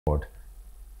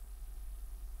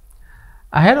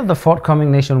Ahead of the forthcoming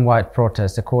nationwide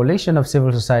protest, a coalition of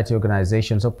civil society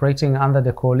organizations operating under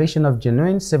the Coalition of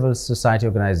Genuine Civil Society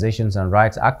Organizations and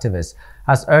Rights Activists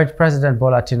has urged President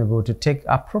Bola Tinubu to take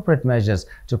appropriate measures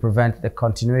to prevent the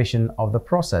continuation of the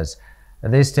process.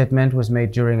 This statement was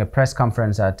made during a press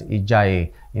conference at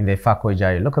Ijaye in the Ifako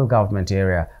Ijaye local government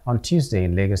area on Tuesday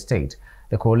in Lagos State.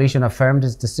 The coalition affirmed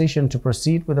its decision to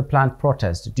proceed with the planned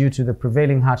protest due to the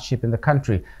prevailing hardship in the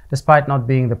country, despite not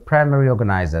being the primary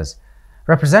organizers.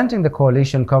 Representing the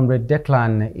coalition, Comrade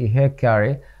Declan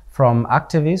Ihekaire from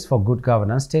Activists for Good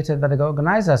Governance stated that the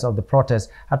organizers of the protest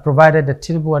had provided the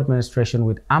Tinubu administration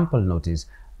with ample notice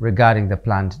regarding the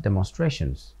planned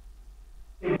demonstrations.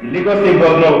 Lagos State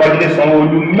Governor President Bola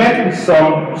Tinubu met with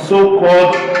some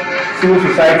so-called civil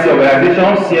society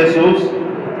organizations, C.S.O.S,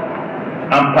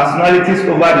 and personalities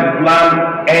over the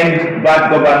planned End Bad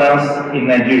Governance in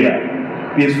Nigeria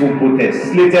peaceful protest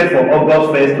slated for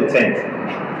August 1st to 10th.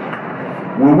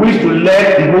 We wish to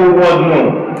let the whole world know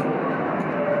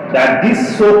that these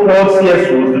so-called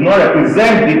CSOs do not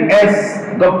represent the End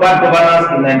Bad Governance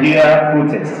in Nigeria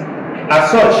protest.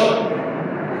 As such,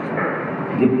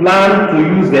 the plan to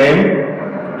use them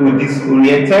to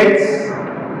disorientate,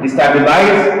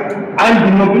 destabilize, and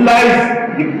demobilize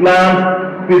the planned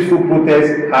peaceful protest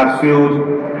has failed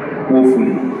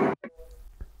woefully.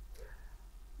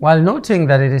 While noting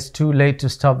that it is too late to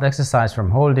stop the exercise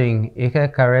from holding,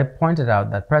 Ihekaire pointed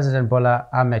out that President Bola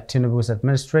Tinubu's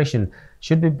administration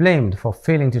should be blamed for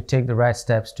failing to take the right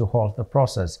steps to halt the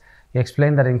process. He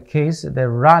explained that in case the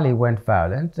rally went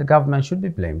violent, the government should be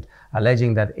blamed,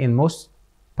 alleging that in most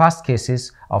past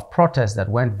cases of protests that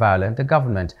went violent, the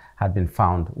government had been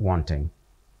found wanting.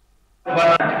 We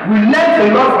learned a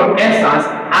lot from EndSARS,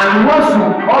 and we want to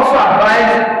also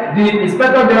advise the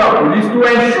Inspector General of Police to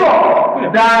ensure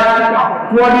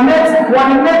that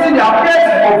coordinating the affairs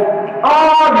of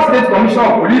all the State Commission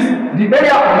of Police, the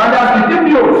area commanders, the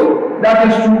DPOs, that they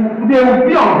will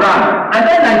be on ground. And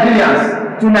then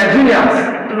Nigerians,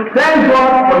 thank God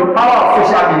for the power of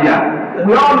social media.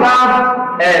 We all have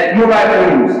mobile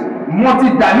phones,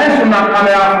 multi-dimensional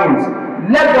camera phones.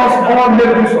 Let us all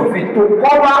make use of it to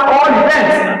cover all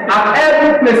events at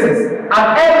every places,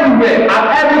 at everywhere, at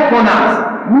every corner.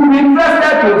 We will be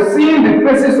interested to see the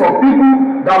faces of people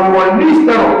that will unleash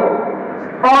terror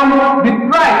on the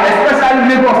pride, especially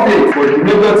Lagos State. But the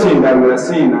major thing that we are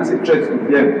seeing as a threat to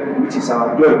them, which is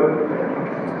our joy,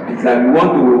 is that we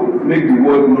want to make the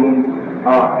world know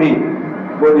our pain.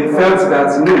 But they felt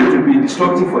that it would be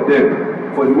destructive for them,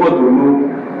 for the world to know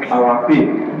our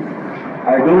pain.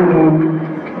 I don't know,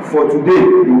 for today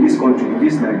in this country, in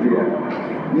this Nigeria,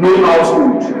 no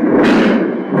household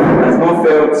has not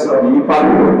felt the impact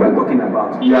of what we are talking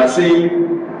about. We are saying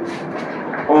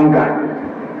hunger.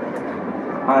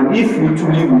 And if we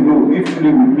truly will know, if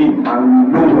truly we mean, and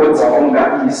we know what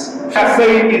hunger is. What I'm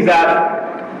saying is that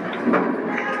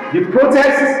the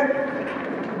protest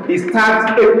is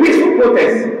tagged a peaceful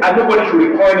protest, and nobody should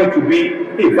require it to be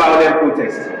a violent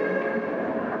protest.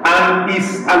 And is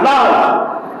allowed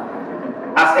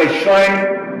as enshrined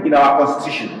in our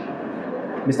constitution.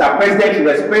 Mr. President should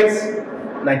respect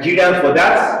Nigerians for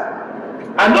that.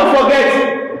 And don't forget,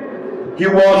 he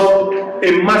was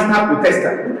a master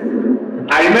protester.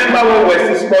 I remember when we were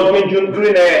still struggling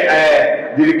during the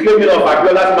reclaiming of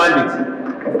Abiola's mandate.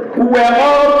 We were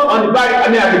all on the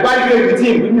barricade, at the barricade with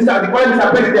him, with Mr.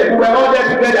 President. We were all there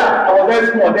together. I was very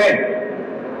small then.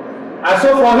 And so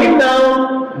for him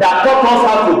now, that taught us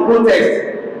how to protest,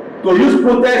 to use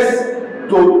protest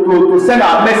to send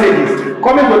our messages,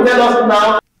 coming to tell us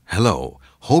now. Hello,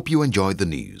 hope you enjoyed the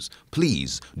news.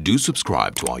 Please do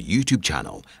subscribe to our YouTube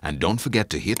channel and don't forget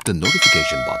to hit the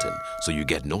notification button so you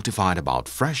get notified about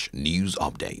fresh news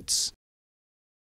updates.